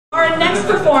Our next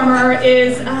performer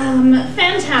is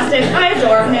fantastic. I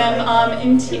adore him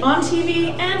on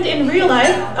TV and in real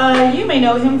life. You may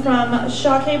know him from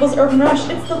Shaw Cable's Urban Rush.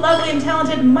 It's the lovely and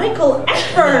talented Michael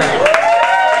Eckford.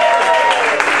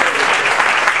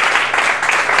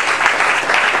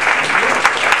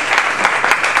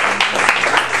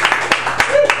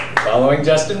 Following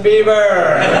Justin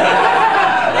Bieber.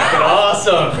 Looking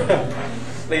awesome.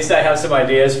 At least I have some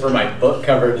ideas for my book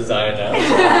cover design now.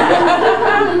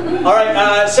 All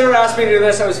right, Sarah asked me to do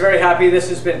this. I was very happy. This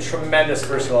has been tremendous,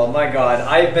 first of all. My God,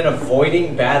 I have been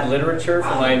avoiding bad literature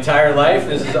for my entire life.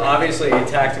 This is obviously a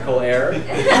tactical error.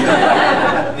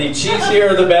 The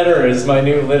cheesier the better is my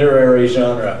new literary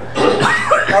genre.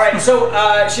 All right, so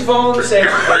she phones and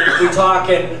we talk,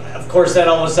 and of course then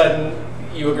all of a sudden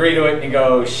you agree to it and you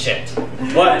go, shit,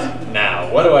 what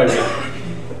now? What do I read?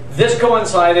 This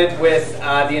coincided with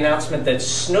the announcement that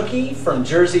Snooki from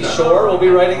Jersey Shore will be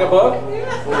writing a book.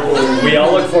 We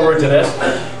all look forward to this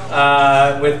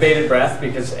with bated breath,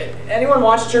 because anyone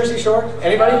watch Jersey Shore?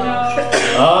 Anybody?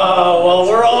 Oh, well,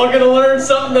 we're all going to learn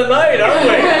something tonight, aren't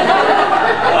we?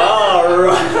 All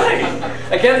right.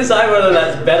 I can't decide whether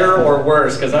that's better or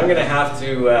worse, because I'm going to have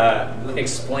to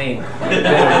explain a bit of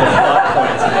the plot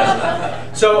points in this.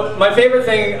 So my favorite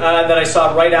thing that I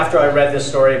saw right after I read this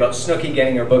story about Snooki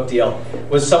getting her book deal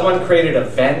was someone created a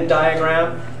Venn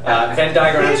diagram. Venn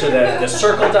diagrams are the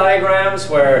circle diagrams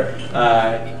where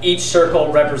each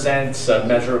circle represents a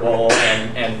measurable,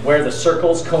 and where the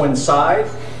circles coincide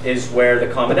is where the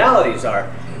commonalities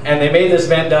are. And they made this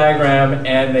Venn diagram,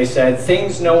 and they said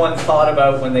things no one thought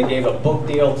about when they gave a book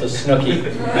deal to Snooki.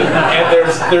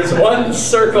 And there's one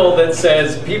circle that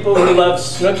says people who love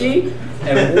Snooki,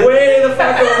 and way the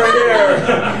fuck over here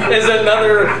is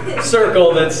another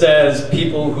circle that says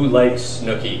people who like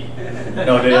Snooki.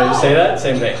 No, did I just say that?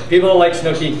 Same thing. People who like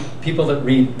Snooki, people that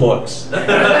read books. No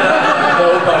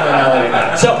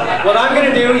commonality. So, what I'm going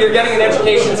to do, you're getting an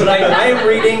education tonight. I am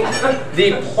reading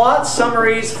the plot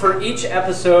summaries for each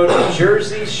episode of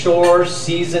Jersey Shore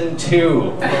Season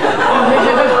 2.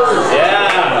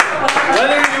 Yeah.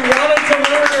 Whether you wanted to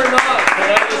learn or not,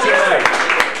 tonight is your night.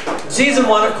 Season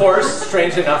 1, of course,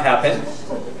 strangely enough, happened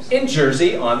in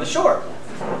Jersey on the shore.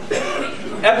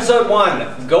 Episode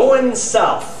 1, Going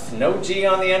South. No G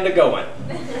on the end of going.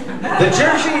 The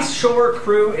Jersey Shore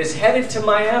crew is headed to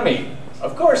Miami.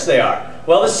 Of course they are.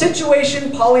 Well, the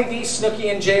situation, Pauly D, Snooki,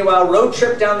 and JWoww road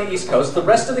trip down the East Coast. The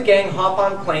rest of the gang hop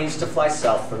on planes to fly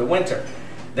south for the winter.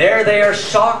 There they are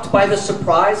shocked by the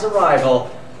surprise arrival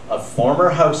of former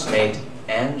housemate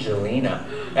Angelina.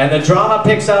 And the drama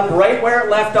picks up right where it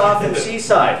left off in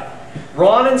Seaside.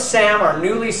 Ron and Sam are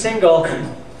newly single.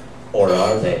 Or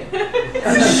are they?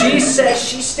 She says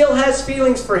she still has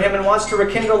feelings for him and wants to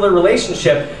rekindle their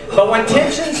relationship, but when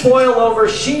tensions boil over,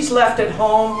 she's left at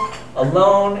home,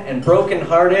 alone and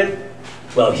brokenhearted.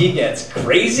 Well, he gets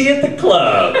crazy at the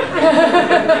club.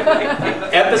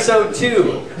 Episode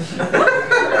 2,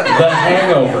 The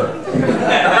Hangover.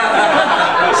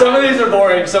 Some of these are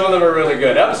boring, some of them are really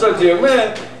good. Episode 2,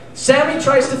 man. Sammy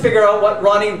tries to figure out what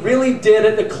Ronnie really did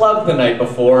at the club the night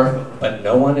before, but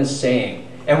no one is saying.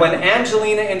 And when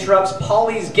Angelina interrupts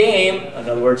Pauly's game, in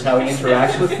other words, how he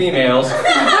interacts with females, don't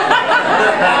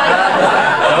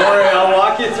worry, I'll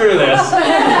walk you through this,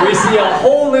 we see a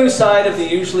whole new side of the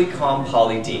usually calm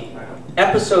Pauly D.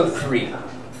 Episode 3,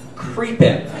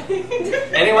 Creepin'.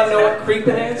 Anyone know what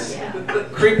creepin' is?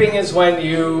 Creeping is when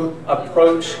you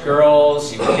approach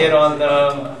girls, you hit on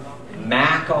them,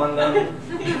 mac on them.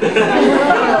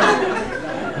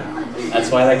 That's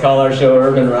why they call our show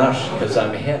Urban Rush, because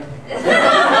I'm hip.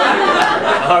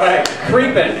 Alright,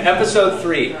 Creepin', episode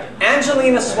 3.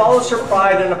 Angelina swallows her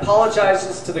pride and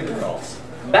apologizes to the girls.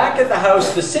 Back at the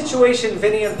house, the situation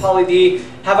Vinny and Pauly D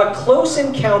have a close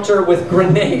encounter with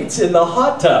grenades in the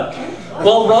hot tub,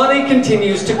 while Ronnie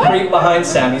continues to creep behind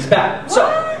Sammy's back. So,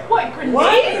 what,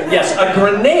 grenade? Yes, a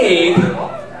grenade.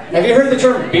 Have you heard the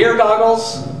term beer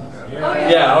goggles?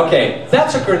 Yeah, okay.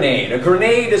 That's a grenade. A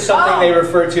grenade is something they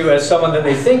refer to as someone that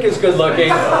they think is good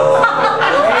looking.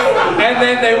 And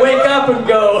then they wake up and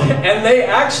go, and they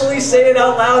actually say it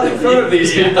out loud in front of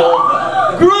these people.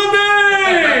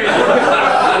 Grenade!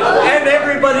 And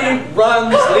everybody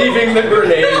runs, leaving the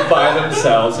grenade by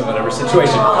themselves in whatever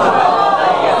situation.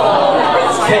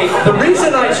 Okay, the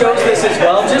reason I chose this as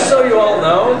well, just so you all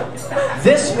know,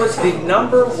 this was the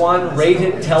 #1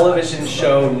 rated television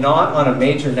show not on a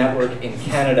major network in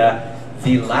Canada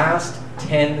the last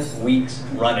 10 weeks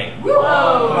running.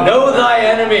 Whoa. Know thy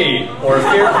enemy, or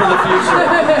fear for the future.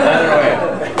 Anyway.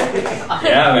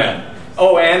 Yeah, man.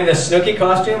 Oh, and the Snooki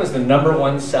costume is the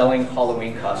 #1 selling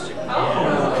Halloween costume.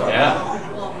 Yeah.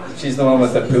 She's the one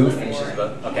with the poof, and she's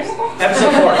about, okay.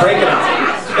 Episode 4, break it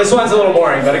up. This one's a little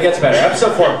boring, but it gets better.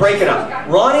 Episode 4, break it up.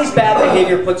 Ronnie's bad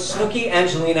behavior puts Snooki,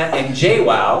 Angelina, and JWoww,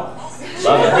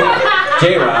 love it,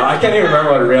 JWoww, I can't even remember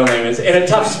what her real name is, in a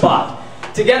tough spot.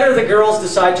 Together, the girls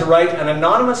decide to write an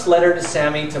anonymous letter to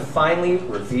Sammy to finally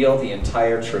reveal the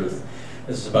entire truth.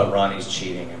 This is about Ronnie's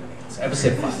cheating. It's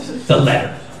episode 5, the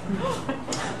letter.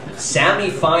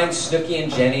 Sammy finds Snooki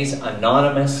and Jenny's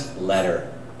anonymous letter.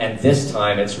 And this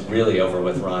time, it's really over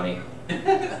with Ronnie.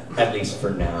 At least for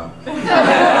now.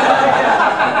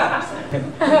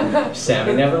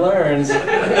 Sammy never learns.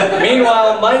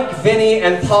 Meanwhile, Mike, Vinny,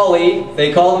 and Polly,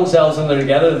 they call themselves when they're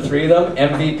together, the three of them,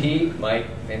 MVP, Mike,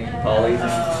 Vinny, Polly,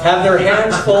 have their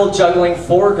hands full juggling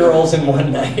 4 girls in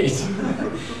one night.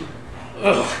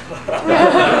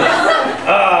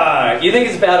 You think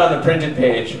it's bad on the printed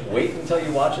page? Wait until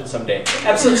you watch it someday.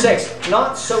 Episode 6,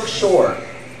 Not So Sure.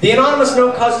 The anonymous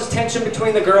note causes tension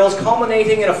between the girls,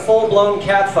 culminating in a full-blown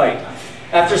catfight.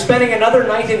 After spending another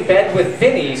night in bed with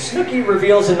Vinny, Snooki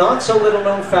reveals a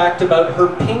not-so-little-known fact about her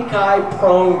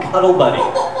pink-eye-prone cuddle buddy.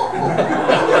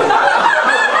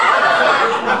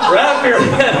 Wrap your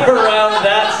head around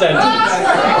that sentence.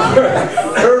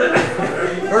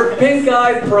 Her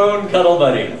pink-eye-prone cuddle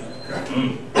buddy.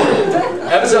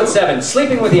 Episode 7,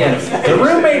 Sleeping with the Enemy. The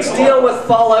roommates deal with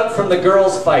fallout from the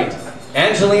girls' fight.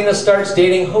 Angelina starts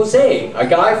dating Jose, a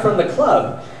guy from the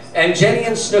club, and Jenny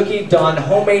and Snooki don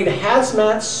homemade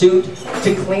hazmat suit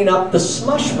to clean up the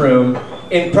smush room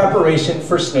in preparation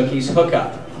for Snooki's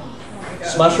hookup.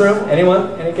 Smush room?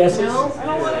 Anyone? Any guesses? No, I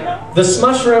don't want to know. The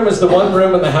smush room is the one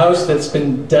room in the house that's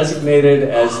been designated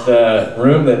as the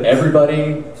room that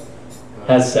everybody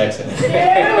has sex in.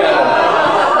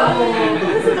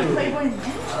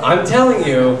 I'm telling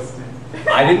you,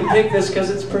 I didn't pick this because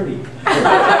it's pretty.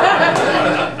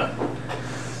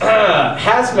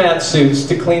 Hazmat suits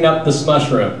to clean up the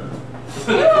smush room.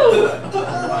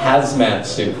 Hazmat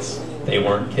suits. They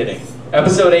weren't kidding.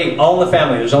 Episode 8, All in the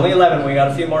Family. There's only 11, we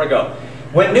got a few more to go.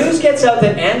 When news gets out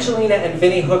that Angelina and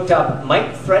Vinny hooked up,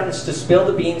 Mike threatens to spill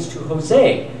the beans to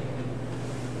Jose.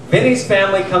 Vinny's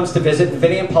family comes to visit, and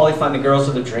Vinny and Polly find the girls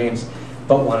of their dreams,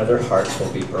 but one of their hearts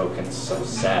will be broken. So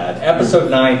sad. Episode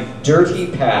 9, Dirty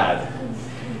Pad.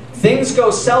 Things go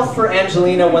south for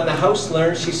Angelina when the house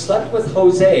learns she slept with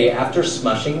Jose after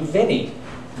smushing Vinny.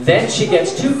 Then she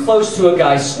gets too close to a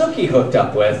guy Snooki hooked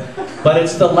up with, but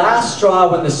it's the last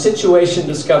straw when the situation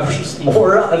discovers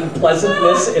more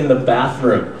unpleasantness in the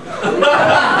bathroom.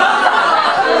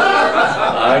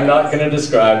 I'm not going to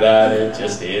describe that, it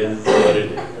just is what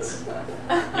it is.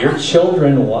 Your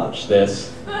children watch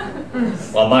this.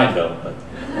 Well, mine don't, but...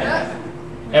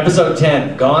 Episode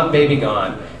 10, Gone Baby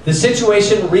Gone. The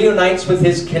situation reunites with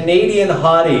his Canadian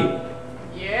hottie.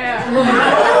 Yeah.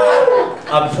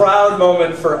 A proud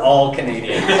moment for all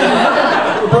Canadians.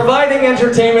 Providing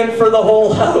entertainment for the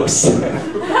whole house.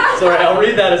 Sorry, I'll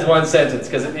read that as one sentence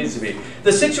because it needs to be.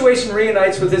 The situation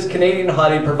reunites with his Canadian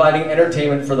hottie, providing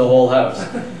entertainment for the whole house.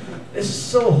 This is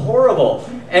so horrible.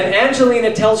 And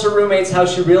Angelina tells her roommates how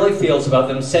she really feels about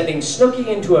them, sending Snooki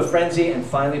into a frenzy and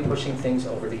finally pushing things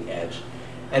over the edge.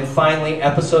 And finally,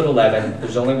 episode 11.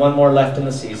 There's only one more left in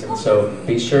the season, so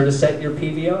be sure to set your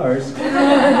PVRs.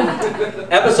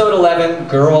 Episode 11,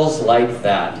 Girls Like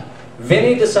That.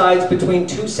 Vinny decides between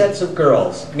 2 sets of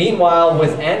girls. Meanwhile,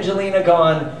 with Angelina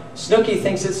gone, Snooki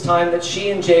thinks it's time that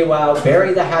she and JWoww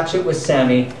bury the hatchet with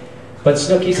Sammy, but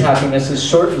Snooki's happiness is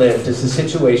short-lived as the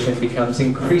situation becomes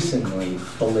increasingly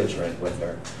belligerent with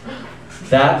her.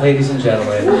 That, ladies and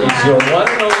gentlemen, is your one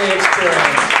and only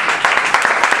experience.